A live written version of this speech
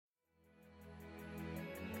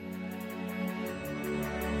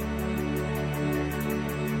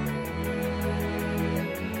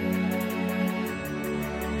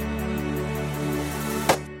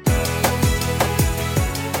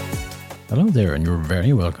Hello there, and you're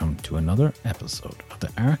very welcome to another episode of the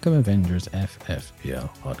Arkham Avengers FFPL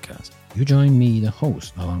podcast. You join me, the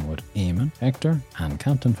host, along with Eamon, Hector, and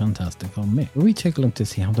Captain Fantastical Mick, where we take a look to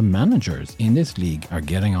see how the managers in this league are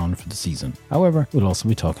getting on for the season. However, we'll also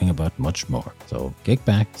be talking about much more. So kick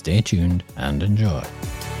back, stay tuned, and enjoy.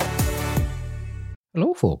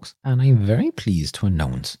 Hello, folks, and I'm very pleased to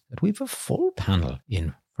announce that we have a full panel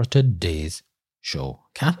in for today's show.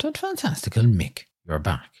 Captain Fantastical Mick, you're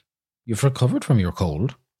back. You've recovered from your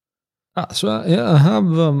cold. That's right, yeah, I have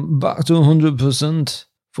back to 100%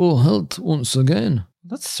 full health once again.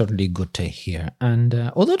 That's certainly good to hear. And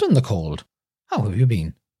other than the cold, how have you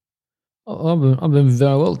been? I've been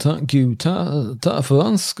very well, thank you. Ta for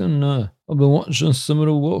asking. I've been watching some of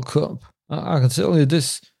the World Cup. I can tell you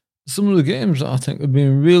this, some of the games I think have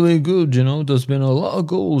been really good, you know. There's been a lot of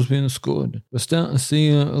goals being scored. We're starting to see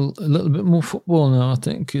a little bit more football now. I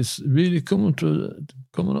think it's really coming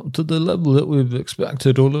up to the level that we've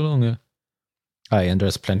expected all along, yeah. Aye, and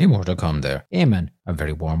there's plenty more to come there. Eamon, a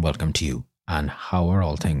very warm welcome to you. And how are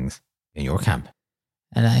all things in your camp?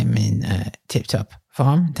 And I'm in tip-top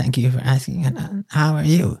form. Thank you for asking. And how are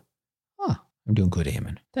you? Oh, I'm doing good,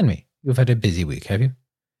 Eamon. Tell me, you've had a busy week, have you?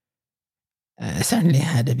 Certainly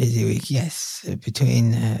had a busy week, yes.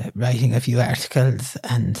 Between writing a few articles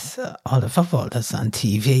and all the football that's on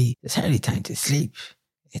TV, there's hardly time to sleep.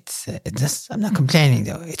 It's just, I'm not complaining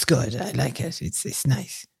though. It's good. I like it. It's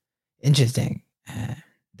nice, interesting. I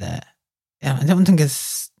don't think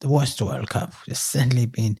it's the worst World Cup. There's certainly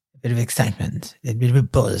been a bit of excitement, a bit of a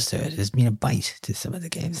buzz to it. There's been a bite to some of the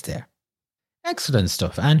games there. Excellent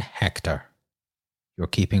stuff. And Hector, you're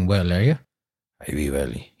keeping well, are you? I be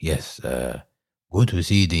well, yes. Good to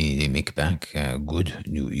see the Mick back. Good,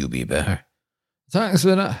 you be better. Thanks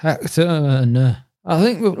for that, Hector. And I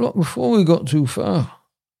think, look, before we got too far,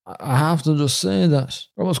 I have to just say that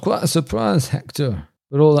I was quite surprised, Hector,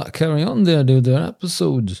 with all that carry on there, dude, their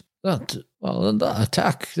episodes. That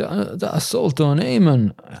attack, that assault on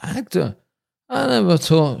Eamon, Hector, I never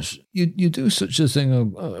thought you'd do such a thing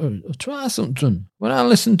or try something. When I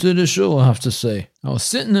listened to the show, I have to say, I was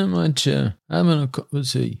sitting in my chair, having a cup of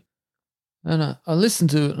tea, and I listened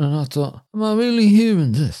to it and I thought, am I really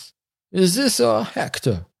hearing this? Is this our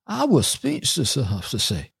Hector? I was speechless, I have to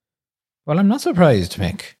say. Well, I'm not surprised,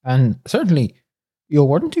 Mick. And certainly, you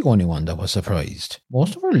weren't the only one that was surprised.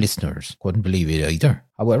 Most of our listeners couldn't believe it either.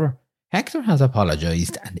 However, Hector has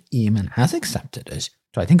apologised and Eamon has accepted it.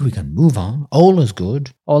 So I think we can move on. All is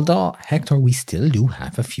good. Although, Hector, we still do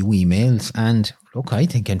have a few emails. And look, I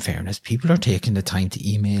think in fairness, people are taking the time to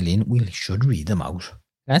email in. We should read them out.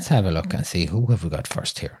 Let's have a look and see who have we got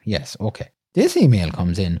first here. Yes, okay. This email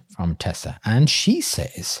comes in from Tessa and she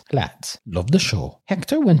says, lads, love the show.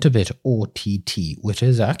 Hector went a bit OTT with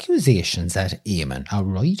his accusations at Eamon, a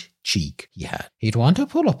right cheek he had. He'd want to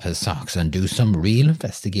pull up his socks and do some real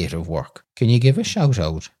investigative work. Can you give a shout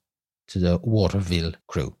out to the Waterville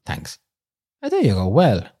crew? Thanks. There you go.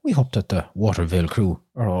 Well, we hope that the Waterville crew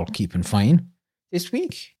are all keeping fine this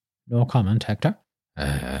week. No comment, Hector?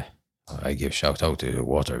 I give shout out to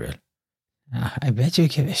Waterville. I bet you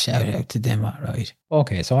give a shout out to them, all right.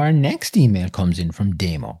 Okay, so our next email comes in from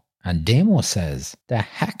Damo. And Damo says, the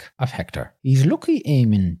hack of Hector. He's lucky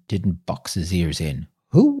Eamon didn't box his ears in.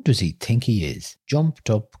 Who does he think he is? Jumped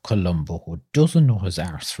up Columbo who doesn't know his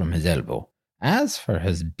arse from his elbow. As for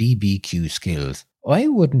his BBQ skills, I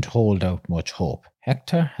wouldn't hold out much hope.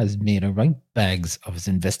 Hector has made a right bags of his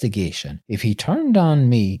investigation. If he turned on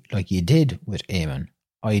me like he did with Eamon,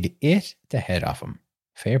 I'd eat the head off him.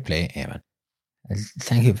 Fair play, Eamon.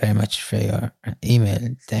 Thank you very much for your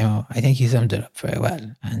email, Demo. I think you summed it up very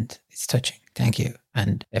well and it's touching. Thank you.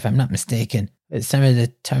 And if I'm not mistaken, some of the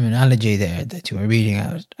terminology there that you were reading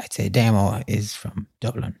out, I'd say Demo is from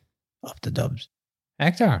Dublin, up the Dubs.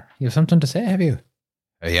 Hector, you have something to say, have you?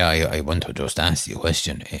 Yeah, I want to just ask you a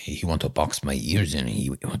question. He want to box my ears in. He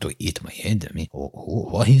want to eat my head. I mean,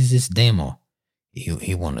 what is this Demo?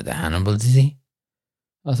 He one of the Hannibals, is he?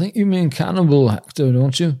 I think you mean cannibal, Hector,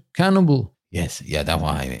 don't you? Cannibal. Yes, yeah, that's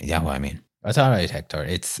what I mean. That's all right, Hector.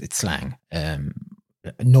 It's slang.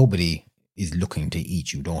 Nobody is looking to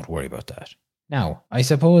eat you. Don't worry about that. Now, I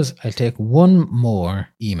suppose I'll take one more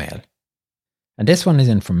email. And this one is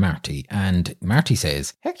in from Marty. And Marty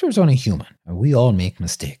says, Hector's only human and we all make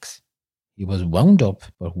mistakes. He was wound up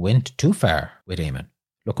but went too far with Eamon.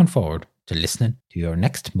 Looking forward to listening to your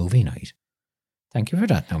next movie night. Thank you for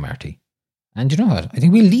that now, Marty. And you know what? I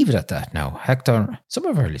think we'll leave it at that now. Hector, some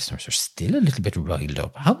of our listeners are still a little bit riled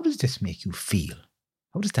up. How does this make you feel?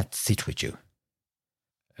 How does that sit with you?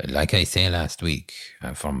 Like I say last week,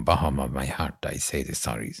 from bottom of my heart, I say the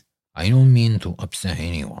sorries. I don't mean to upset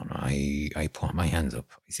anyone. I put my hands up.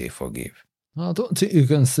 I say forgive. I don't think you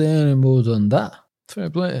can say any more than that. Fair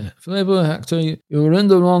play, Hector. You were in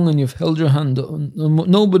the wrong and you've held your hand up.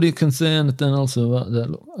 Nobody can say anything else about that.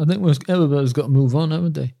 Look, I think everybody's got to move on,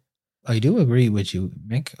 haven't they? I do agree with you,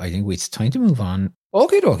 Mick. I think it's time to move on.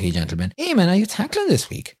 Okie dokie, gentlemen. Eamon, are you tackling this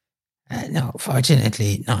week? No,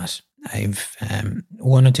 fortunately not. I've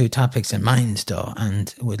one or two topics in mind, though,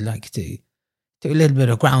 and would like to do a little bit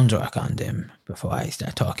of groundwork on them before I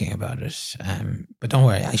start talking about it. But don't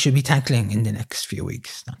worry, I should be tackling in the next few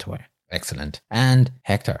weeks, not to worry. Excellent. And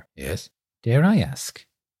Hector, Yes? dare I ask,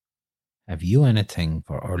 have you anything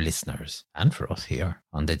for our listeners and for us here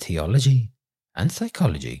on the theology and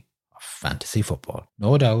psychology of fantasy football?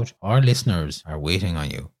 No doubt our listeners are waiting on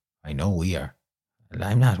you. I know we are. Well,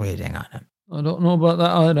 I'm not waiting on him. I don't know about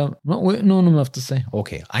that either. I'm not waiting on him, I have to say.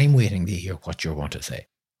 Okay, I'm waiting to hear what you're going to say.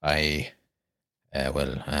 I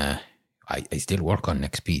still work on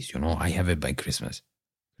next piece, you know. I have it by Christmas.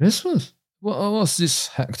 Christmas? What's this,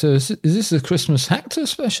 Hector? Is this a Christmas Hector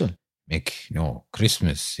special? Mick, no,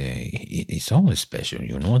 Christmas, it's always special,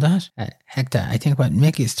 you know that? Hector, I think what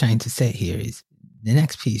Mick is trying to say here is the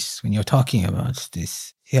next piece, when you're talking about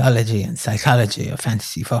this theology and psychology of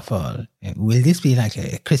fantasy football, will this be like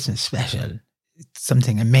a Christmas special? It's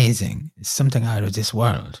something amazing. It's something out of this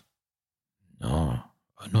world. No,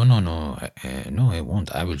 no, it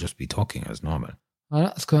won't. I will just be talking as normal. Oh,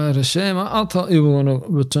 that's quite a shame. I thought you were going to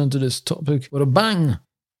return to this topic with a bang.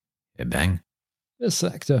 A bang? Yes,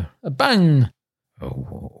 Hector. A bang.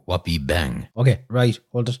 Oh, what be bang? Okay, right,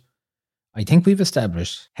 hold it. I think we've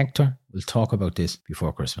established Hector will talk about this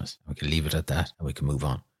before Christmas. We can leave it at that and we can move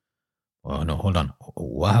on. Oh, no, hold on.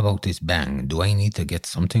 What about this bang? Do I need to get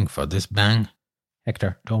something for this bang?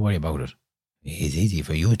 Hector, don't worry about it. It's easy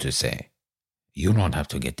for you to say. You don't have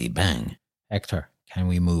to get the bang. Hector, can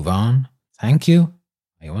we move on? Thank you.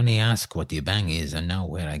 I only ask what the bang is and now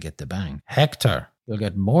where I get the bang. Hector, you'll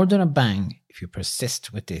get more than a bang if you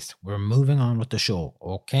persist with this. We're moving on with the show,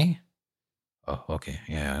 okay? Oh, okay.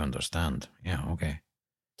 Yeah, I understand. Yeah, okay.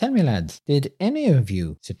 Tell me, lads, did any of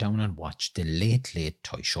you sit down and watch the Late Late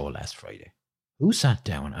Toy Show last Friday? Who sat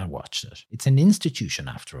down and watched it? It's an institution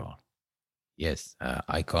after all. Yes,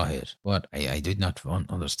 I caught it, but I did not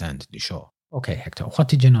understand the show. Okay, Hector, what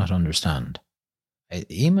did you not understand?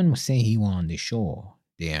 Eamon was saying he was on the show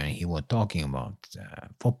there and he was talking about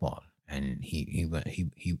football and he was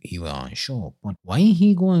on a show. But why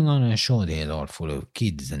he going on a show there all full of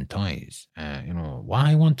kids and toys? What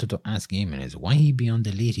I wanted to ask Eamon is why he be on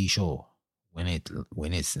the Late Show when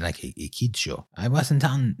it's like a kid show? I wasn't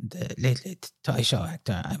on the Late Late Toy Show,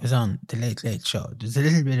 Hector. I was on the Late Late Show. There's a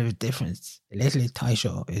little bit of a difference. The Late Late Toy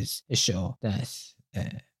Show is a show that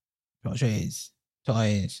portrays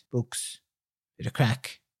toys, books, bit of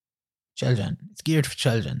crack, children. It's geared for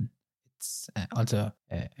children. It's also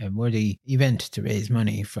a worthy event to raise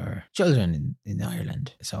money for children in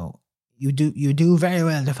Ireland. So you do very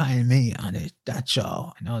well to find me on that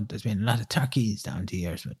show. I know there's been a lot of turkeys down the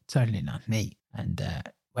years, but certainly not me. And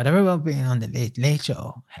whatever about being on the Late Late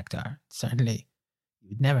Show, Hector, certainly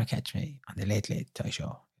you'd never catch me on the Late Late Toy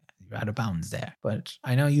Show. You're out of bounds there. But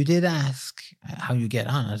I know you did ask how you get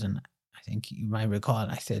on it, and I think you might recall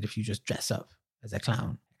I said if you just dress up as a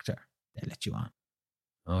clown, Hector, they'll let you on.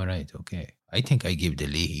 All right, okay. I think I give the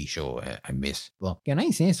Leahy show a miss. Well, can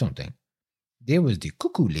I say something? There was the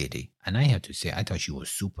cuckoo lady, and I have to say, I thought she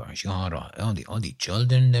was super. She had all the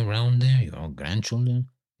children around there,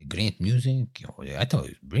 grandchildren, the great music. I thought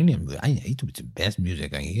it was brilliant. I thought it was the best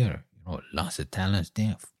music I hear. Lots of talents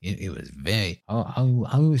there. It was very. How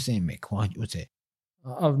you say, Mick? What you would say?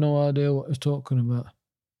 I've no idea what you're talking about.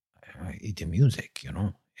 The music,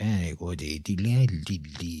 And I go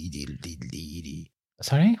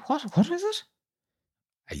Sorry, what is it?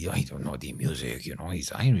 I don't know the music,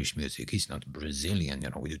 It's Irish music. It's not Brazilian,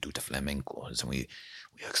 We do the flamencos and we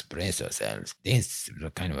express ourselves. This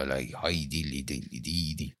is kind of like high dilly.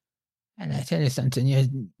 And I tell you something,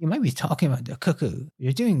 you might be talking about the cuckoo.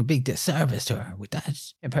 You're doing a big disservice to her with that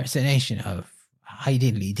impersonation of high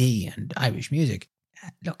diddly dee and Irish music.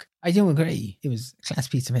 Look, I do agree. It was a class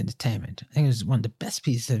piece of entertainment. I think it was one of the best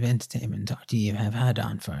pieces of entertainment RTE have had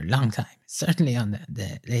on for a long time. Certainly on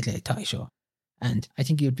the Late Late Toy Show. And I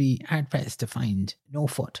think you'd be hard-pressed to find no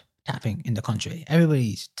foot tapping in the country.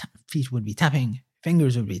 Everybody's feet would be tapping,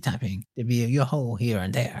 fingers would be tapping. There'd be a yo-ho here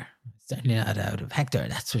and there. Certainly not out of Hector,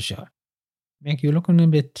 that's for sure. Make you looking a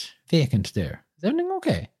bit vacant there. Is everything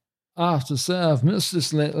okay? I have to say I've missed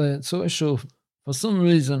this Late Late Toy Show. For some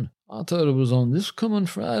reason, I thought it was on this coming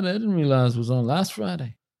Friday. I didn't realize it was on last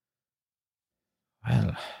Friday.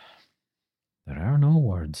 Well, there are no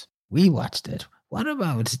words. We watched it. What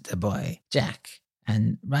about the boy, Jack?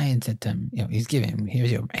 And Ryan said to him, he's giving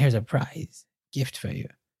him, here's a prize, gift for you,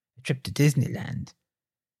 a trip to Disneyland.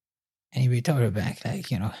 And he retorted back like,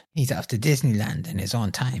 he's off to Disneyland in his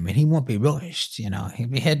own time and he won't be rushed, he'll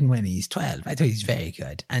be heading when he's 12. I thought he's very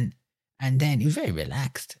good. And then he was very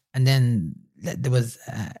relaxed. And then there was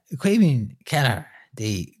Quavian Keller,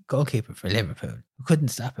 the goalkeeper for Liverpool, who couldn't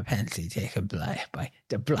stop a penalty taken by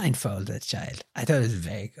the blindfolded child. I thought it was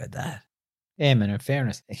very good, that. Man, in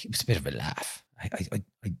fairness, it was a bit of a laugh. I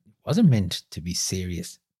wasn't meant to be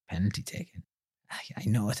serious penalty taking. I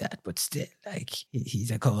know that, but still,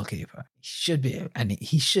 he's a goalkeeper.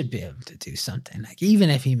 He should be able to do something. Even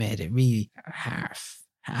if he made a really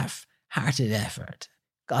half-hearted effort,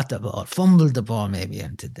 got the ball, fumbled the ball maybe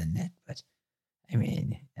into the net, but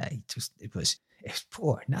it was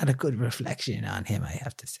poor. Not a good reflection on him, I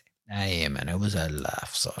have to say. Man, it was a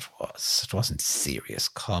laugh, so it was. It wasn't serious.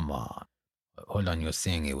 Come on. Hold on, you're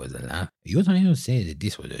saying it was a laugh? You're trying to say that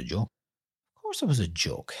this was a joke? Of course it was a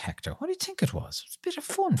joke, Hector. What do you think it was? It was a bit of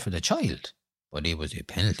fun for the child. But it was a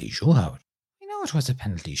penalty shootout. I know it was a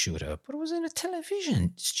penalty shootout, but it was in a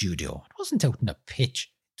television studio. It wasn't out in a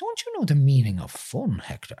pitch. Don't you know the meaning of fun,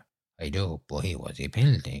 Hector? I do, but it was a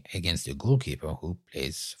penalty against the goalkeeper who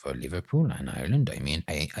plays for Liverpool and Ireland. I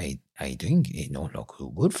think it don't look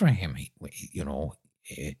too good for him.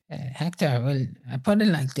 Hector, well, I put it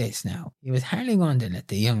like this now. He was hardly going to let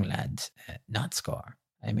the young lads not score.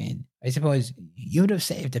 I suppose you'd have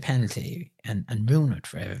saved the penalty and ruined it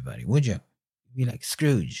for everybody, would you? You'd be like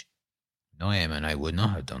Scrooge. No, man, I would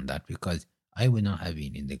not have done that because I would not have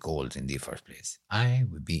been in the goals in the first place. I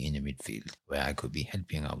would be in the midfield where I could be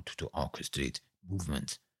helping out to orchestrate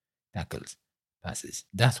movements, tackles, passes.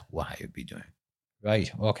 That's what I would be doing.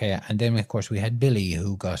 Right, okay. And then, of course, we had Billy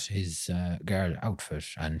who got his guard outfit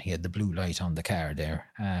and he had the blue light on the car there.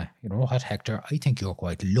 You know what, Hector? I think you're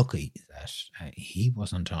quite lucky that he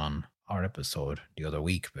wasn't on our episode the other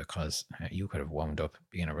week because you could have wound up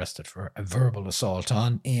being arrested for a verbal assault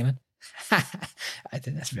on Eamon. I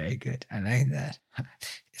think that's very good. I like that.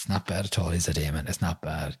 It's not bad at all, is it, Eamon? It's not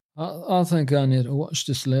bad. I think I need to watch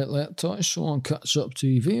this late talk show on Catch Up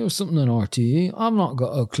TV or something on RTE. I've not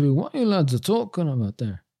got a clue what you lads are talking about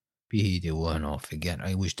there. Be the one off forget.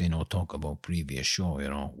 I wish they not talk about previous show,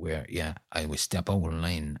 where, I would step out of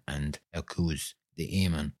line and accuse the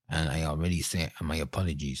Eamon, and I already say my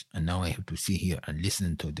apologies, and now I have to sit here and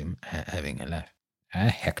listen to them having a laugh.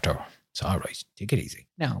 Hector, it's all right. Take it easy.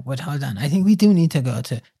 No, but hold on. I think we do need to go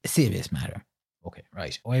to a serious matter. Okay,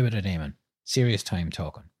 right. Away with it, Eamon. Serious time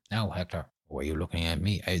talking. Now, Hector. Why are you looking at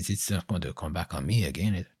me? Is it not going to come back on me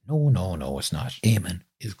again? No, it's not. Eamon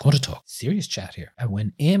is going to talk. Serious chat here. And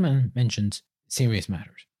when Eamon mentions serious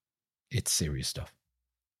matters, it's serious stuff.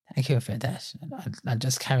 Thank you for that. I'll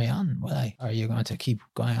just carry on, will I? Or are you going to keep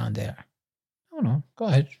going on there? No, go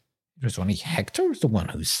ahead. It was only Hector the one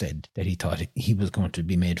who said that he thought he was going to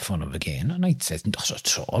be made fun of again, and I said not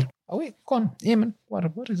at all. Oh wait, go on, Eamon.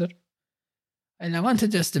 What is it? And I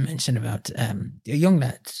wanted just to mention about the young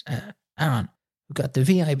lad, Aaron, who got the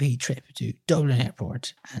VIP trip to Dublin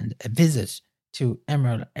Airport and a visit to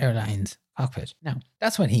Emerald Airlines cockpit. Now,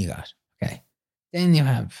 that's what he got. Okay. Then you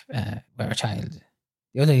have our child,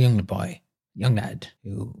 the other young lad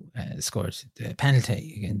who scored the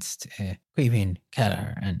penalty against Quavian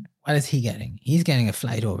Keller. And what is he getting? He's getting a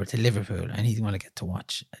flight over to Liverpool and he's going to get to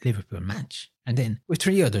watch a Liverpool match. And then with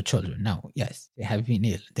 3 other children. Now, yes, they have been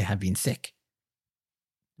ill. They have been sick.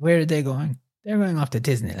 Where are they going? They're going off to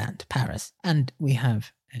Disneyland, Paris. And we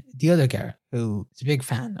have the other girl who is a big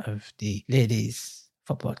fan of the ladies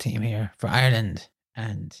football team here for Ireland.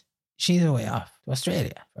 And she's away off to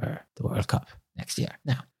Australia for the World Cup next year.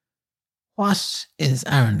 Now, what is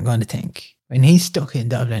Aaron going to think when he's stuck in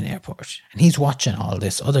Dublin Airport and he's watching all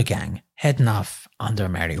this other gang heading off on their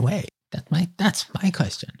merry way? That's my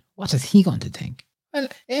question. What is he going to think? Well,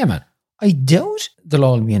 Eamon, I doubt they'll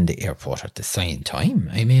all be in the airport at the same time.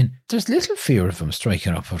 I mean, there's little fear of him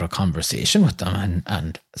striking up for a conversation with them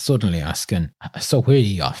and suddenly asking, so where are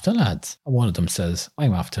you off to, lads? And one of them says,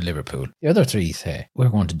 I'm off to Liverpool. The other 3 say, we're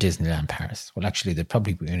going to Disneyland Paris. Well, actually, there'd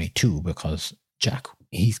probably be only 2 because Jack,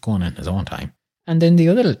 he's going in his own time. And then the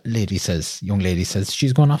other young lady says,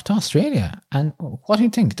 she's going off to Australia. And what do you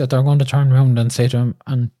think? That they're going to turn around and say to him,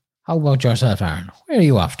 and how about yourself, Aaron? Where are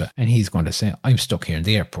you off to? And he's going to say, I'm stuck here in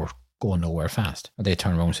the airport, going nowhere fast. And they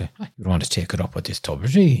turn around and say, you don't want to take it up with this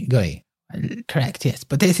Tubridy guy. Correct, yes.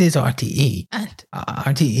 But this is RTE. And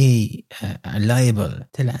RTE are liable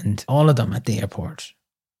to land all of them at the airport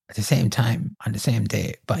at the same time on the same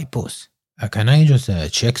day by bus. Can I just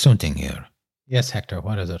check something here? Yes, Hector,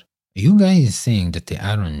 what is it? Are you guys saying that the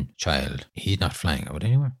Aaron child, he's not flying out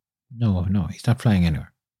anywhere? No, he's not flying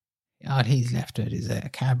anywhere. All he's left with is a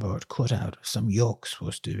cardboard cutout of some yoke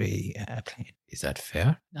supposed to be a plane. Is that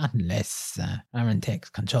fair? Not unless Aaron takes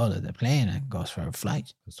control of the plane and goes for a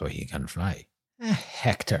flight. So he can fly.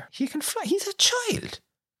 Hector, he can fly. He's a child.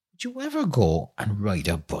 Would you ever go and ride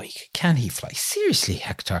a bike? Can he fly? Seriously,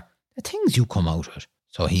 Hector, the things you come out with.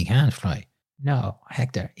 So he can't fly. No,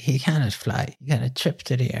 Hector, he cannot fly. He got a trip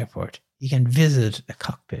to the airport. He can visit the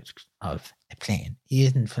cockpit of a plane. He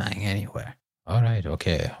isn't flying anywhere. All right,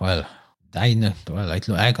 okay. Well,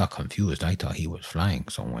 I got confused. I thought he was flying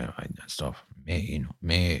somewhere and stuff.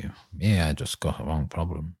 May I just got the wrong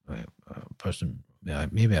person.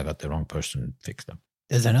 Maybe I got the wrong person fixed up.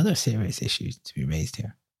 There's another serious issue to be raised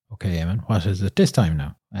here. Okay, Eamon, what is it this time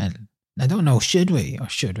now? Well, I don't know, should we or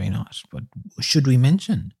should we not? But should we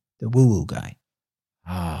mention the woo-woo guy?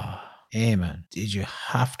 Eamon, did you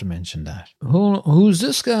have to mention that? Who's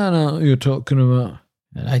this guy now you're talking about?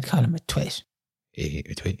 Well, I'd call him a twit. He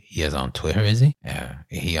is on Twitter, is he?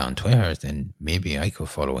 He on Twitter, then maybe I could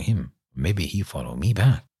follow him. Maybe he follow me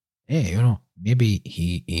back. Hey, maybe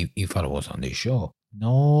he follow us on this show.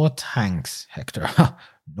 No thanks, Hector.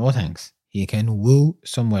 No thanks. He can woo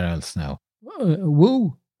somewhere else now.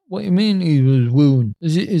 Woo? What do you mean he was wooing?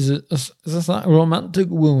 Is this like romantic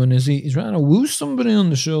wooing? He's trying to woo somebody on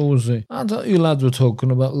the show, is he? I thought you lads were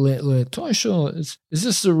talking about Late Toy Show. Is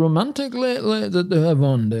this the romantic Late that they have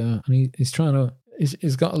on there? And he's trying to,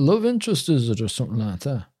 he's got a love interest, is it, or something like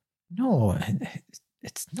that? No,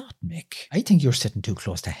 it's not, Mick. I think you're sitting too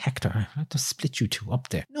close to Hector. I have to split you two up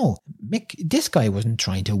there. No, Mick, this guy wasn't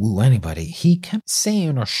trying to woo anybody. He kept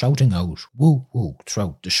saying or shouting out woo woo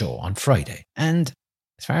throughout the show on Friday. And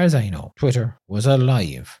as far as I know, Twitter was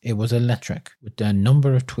alive. It was electric with the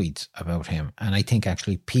number of tweets about him. And I think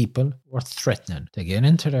actually people were threatening to get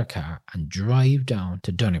into their car and drive down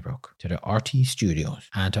to Donnybrook, to the RT studios,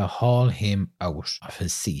 and to haul him out of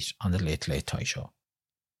his seat on the Late Late Toy Show.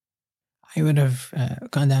 I would have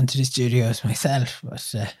gone down to the studios myself,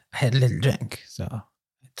 but I had a little drink, so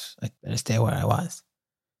I'd better stay where I was.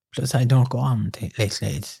 Plus, I don't go on the Late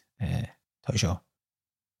Late Toy Show.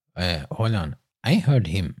 Hold on. I heard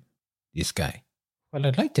him, this guy. Well,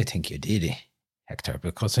 I'd like to think you did, Hector,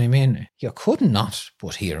 because, you could not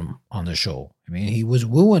but hear him on the show. He was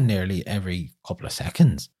wooing nearly every couple of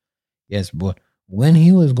seconds. Yes, but when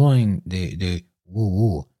he was going the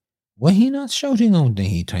woo-woo, was he not shouting out that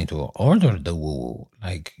he trying to order the woo-woo,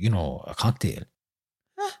 like, a cocktail?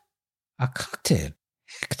 Huh? A cocktail?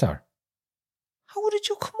 Hector, how did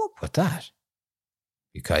you come up with that?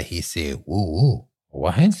 Because he said woo-woo.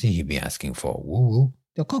 What else did he be asking for? Woo-woo,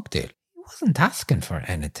 the cocktail. He wasn't asking for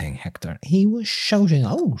anything, Hector. He was shouting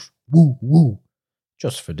out woo-woo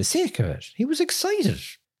just for the sake of it. He was excited.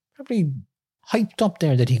 Probably hyped up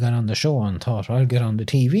there that he got on the show and thought, I'll get on the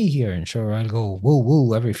TV here and sure I'll go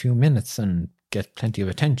woo-woo every few minutes and get plenty of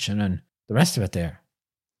attention and the rest of it there.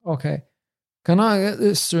 Okay, can I get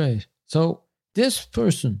this straight? So this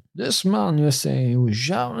man you're saying, he was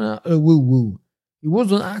shouting at a woo-woo. He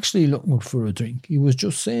wasn't actually looking for a drink. He was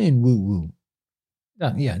just saying woo-woo.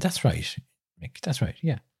 Yeah, that's right, Mick. That's right,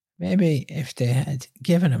 yeah. Maybe if they had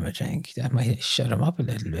given him a drink, that might have shut him up a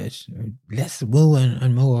little bit. Less woo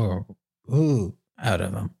and more woo out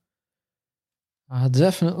of him. I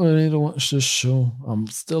definitely need to watch this show. I'm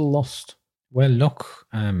still lost. Well, look,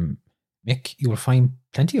 Mick, you will find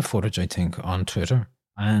plenty of footage, I think, on Twitter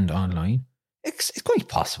and online. It's quite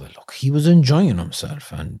possible. Look, he was enjoying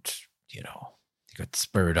himself and, he got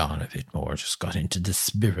spurred on a bit more, just got into the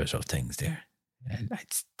spirit of things there. I'd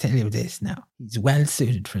tell you this now. He's well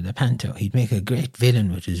suited for the panto. He'd make a great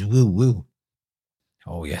villain with his woo-woo.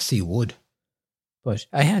 Oh, yes, he would. But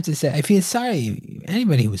I have to say, I feel sorry.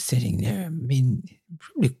 Anybody who was sitting there,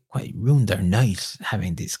 probably quite ruined their night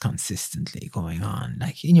having this consistently going on.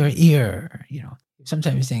 Like in your ear,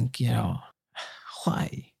 sometimes think,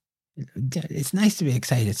 why? It's nice to be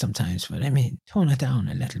excited sometimes, but tone it down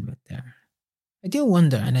a little bit there. I do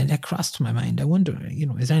wonder, and it crossed my mind, I wonder,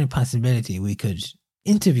 is there any possibility we could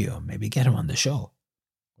interview him, maybe get him on the show?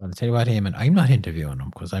 Well, I'll tell you what, Eamon, I'm not interviewing him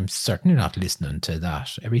because I'm certainly not listening to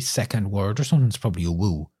that. Every second word or something's probably a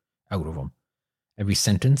woo out of him. Every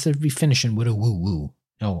sentence, every finishing with a woo-woo.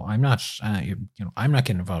 No, I'm not, I'm not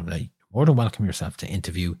getting involved. Like, you're more than welcome yourself to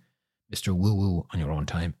interview Mr. Woo-Woo on your own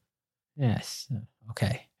time. Yes,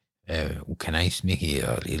 okay. Can I make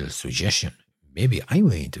a little suggestion? Maybe I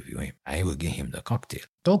will interview him. I will give him the cocktail.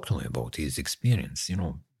 Talk to him about his experience.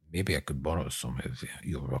 Maybe I could borrow some of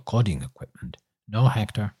your recording equipment. No,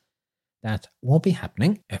 Hector, that won't be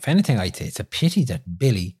happening. If anything, I'd say it's a pity that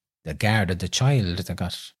Billy, the guard of the child that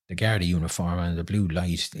got the Garda uniform and the blue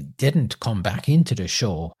light didn't come back into the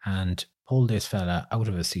show and pull this fella out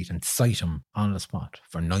of his seat and cite him on the spot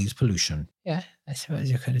for noise pollution. Yeah, I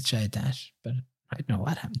suppose you could have tried that, but I don't know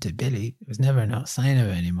what happened to Billy. There was never no sign of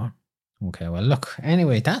it anymore. Okay, well, look,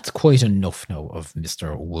 anyway, that's quite enough now of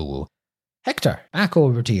Mr. Woo-Woo. Hector, back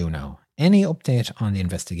over to you now. Any update on the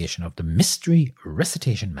investigation of the mystery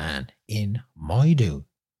recitation man in Moidu?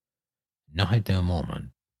 Not at the moment.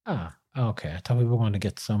 Ah, okay. I thought we were going to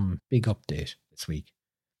get some big update this week.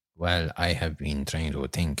 Well, I have been trying to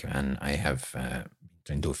think, and I have been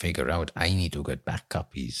trying to figure out I need to get back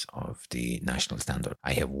copies of the National Standard.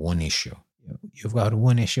 I have one issue. You've got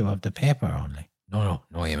one issue of the paper only. No,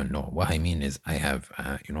 Eamon, no. What I mean is I have,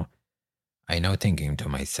 I'm now thinking to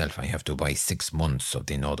myself, I have to buy 6 months of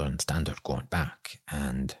the Northern Standard going back.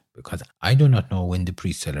 And because I do not know when the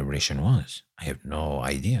pre-celebration was. I have no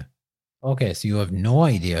idea. Okay, so you have no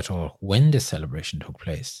idea at all when the celebration took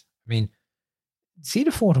place. I mean, see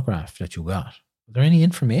the photograph that you got. Was there any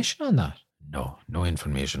information on that? No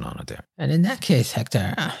information on it there. And in that case,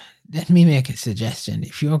 Hector, let me make a suggestion.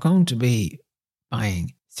 If you're going to be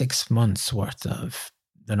buying 6 months worth of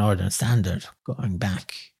the Northern Standard going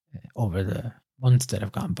back over the months that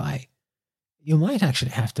have gone by, you might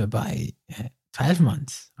actually have to buy 12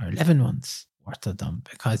 months or 11 months worth of them,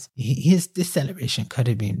 because this celebration could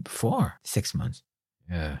have been before 6 months.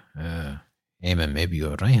 Yeah. Eamon, maybe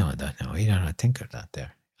you're right on that now. You don't think of that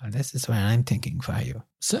there. And this is what I'm thinking for you.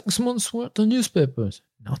 6 months worth of newspapers?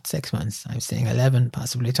 Not 6 months. I'm saying 11,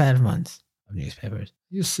 possibly 12 months of newspapers.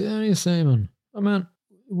 You serious, Eamon? I mean,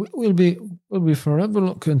 we'll be forever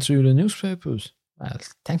looking through the newspapers. Well,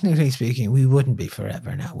 technically speaking, we wouldn't be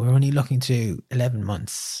forever now. We're only looking to 11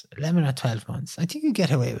 months, 11 or 12 months. I think you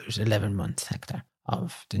get away with 11 months, Hector,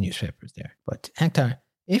 of the newspapers there. But Hector,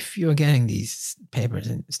 if you're getting these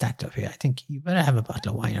papers stacked up here, I think you better have a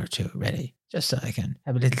bottle of wine or two ready, just so I can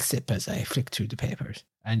have a little sip as I flick through the papers.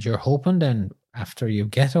 And you're hoping then, after you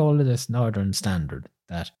get all of this Northern Standard,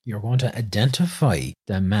 that you're going to identify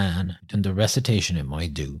the man in the recitation it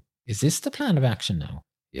might do. Is this the plan of action now?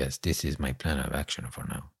 Yes, this is my plan of action for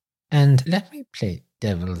now. And let me play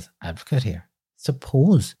devil's advocate here.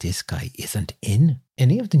 Suppose this guy isn't in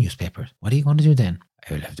any of the newspapers. What are you going to do then?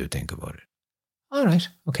 I will have to think about it. All right,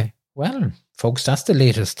 okay. Well, folks, that's the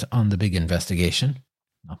latest on the big investigation.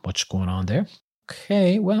 Not much going on there.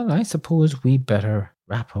 Okay, well, I suppose we better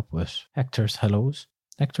wrap up with Hector's hellos.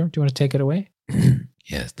 Hector, do you want to take it away?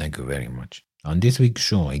 Yes, thank you very much. On this week's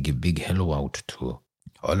show, I give big hello out to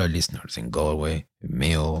all our listeners in Galway,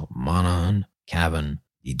 Mayo, Monaghan, Cavan,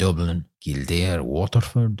 Dublin, Kildare,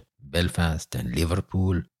 Waterford, Belfast and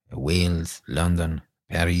Liverpool, Wales, London,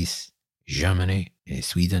 Paris, Germany,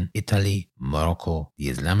 Sweden, Italy, Morocco, the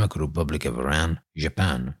Islamic Republic of Iran,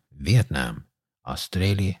 Japan, Vietnam,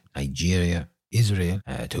 Australia, Nigeria, Israel,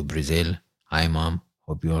 to Brazil. Hi, Mom.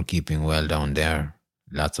 Hope you're keeping well down there.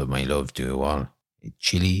 Lots of my love to you all.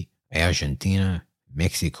 Chile, Argentina,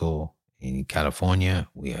 Mexico, in California.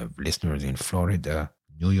 We have listeners in Florida,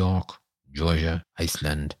 New York, Georgia,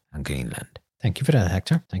 Iceland, and Greenland. Thank you for that,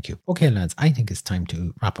 Hector. Thank you. Okay, lads, I think it's time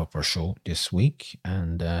to wrap up our show this week.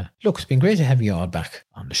 And look, it's been great to have you all back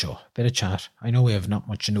on the show. Bit of chat. I know we have not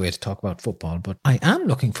much in the way to talk about football, but I am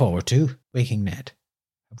looking forward to Waking Ned.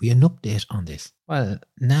 Have we an update on this? Well,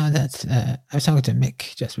 now that I was talking to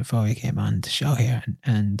Mick just before we came on the show here,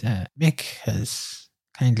 and Mick has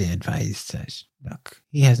kindly advised that, look,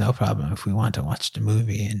 he has no problem if we want to watch the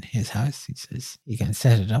movie in his house. He says he can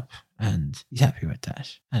set it up and he's happy with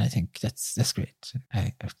that. And I think that's great.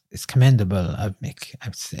 It's commendable of Mick. I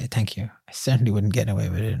would say thank you. I certainly wouldn't get away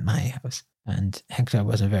with it in my house. And Hector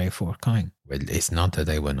wasn't very forthcoming. Well, it's not that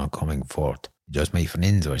I were not coming forth. Just my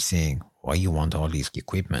friends were saying, why you want all this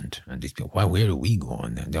equipment? And these people, where are we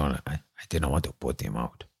going? And I didn't want to put them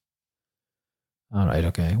out. All right,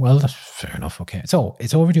 okay. Well, that's fair enough, okay. So,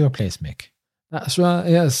 it's over to your place, Mick. That's right,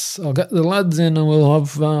 yes. I'll get the lads in and we'll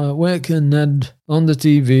have Waking Ned on the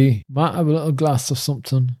TV. Might have a little glass of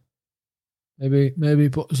something. Maybe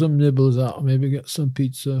put some nibbles out. Maybe get some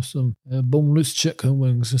pizza, some boneless chicken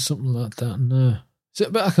wings or something like that. And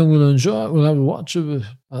sit back and we'll enjoy it. We'll have a watch of it.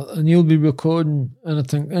 And you'll be recording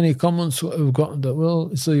anything, any comments what we've got that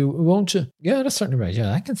will. So you won't you? Yeah, that's certainly right.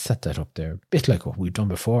 Yeah, I can set that up there. A bit like what we've done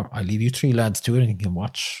before. I'll leave you three lads to it and you can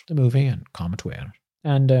watch the movie and comment away on it.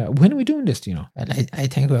 And when are we doing this, do you know? Well, I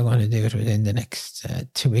think we're going to do it within the next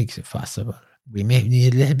 2 weeks if possible. We may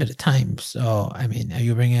need a little bit of time. So, I mean, are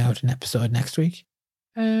you bringing out an episode next week?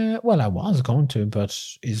 Well, I was going to, but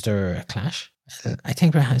is there a clash? I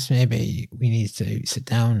think perhaps maybe we need to sit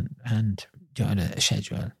down and join a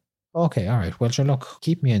schedule. Okay, all right. Well, sure, look,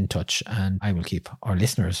 keep me in touch and I will keep our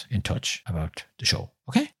listeners in touch about the show.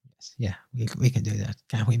 Okay? Yeah, we can do that.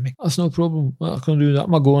 Can't we, Mick? That's no problem. I can do that.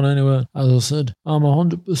 I'm not going anywhere. As I said, I'm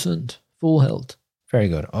 100% full health. Very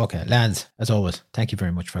good. Okay, lads, as always, thank you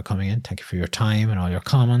very much for coming in. Thank you for your time and all your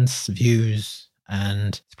comments, views, and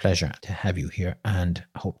it's a pleasure to have you here. And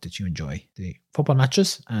I hope that you enjoy the football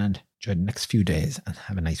matches and enjoy the next few days and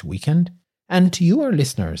have a nice weekend. And to you, our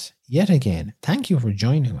listeners, yet again, thank you for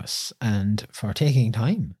joining us and for taking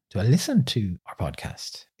time to listen to our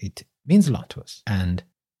podcast. It means a lot to us. And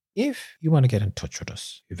if you want to get in touch with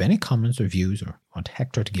us, if you have any comments or views or want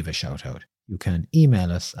Hector to give a shout out, you can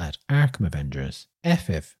email us at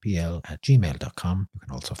arkhamavengers@ffpl@gmail.com. You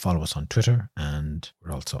can also follow us on Twitter and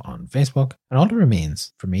we're also on Facebook. And all that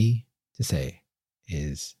remains for me to say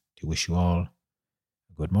is to wish you all a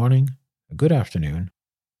good morning, a good afternoon,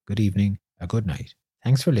 good evening, a good night.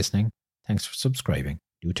 Thanks for listening. Thanks for subscribing.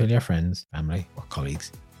 Do tell your friends, family, or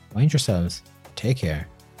colleagues. Mind yourselves. Take care.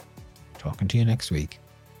 Talking to you next week.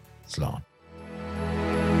 Slán.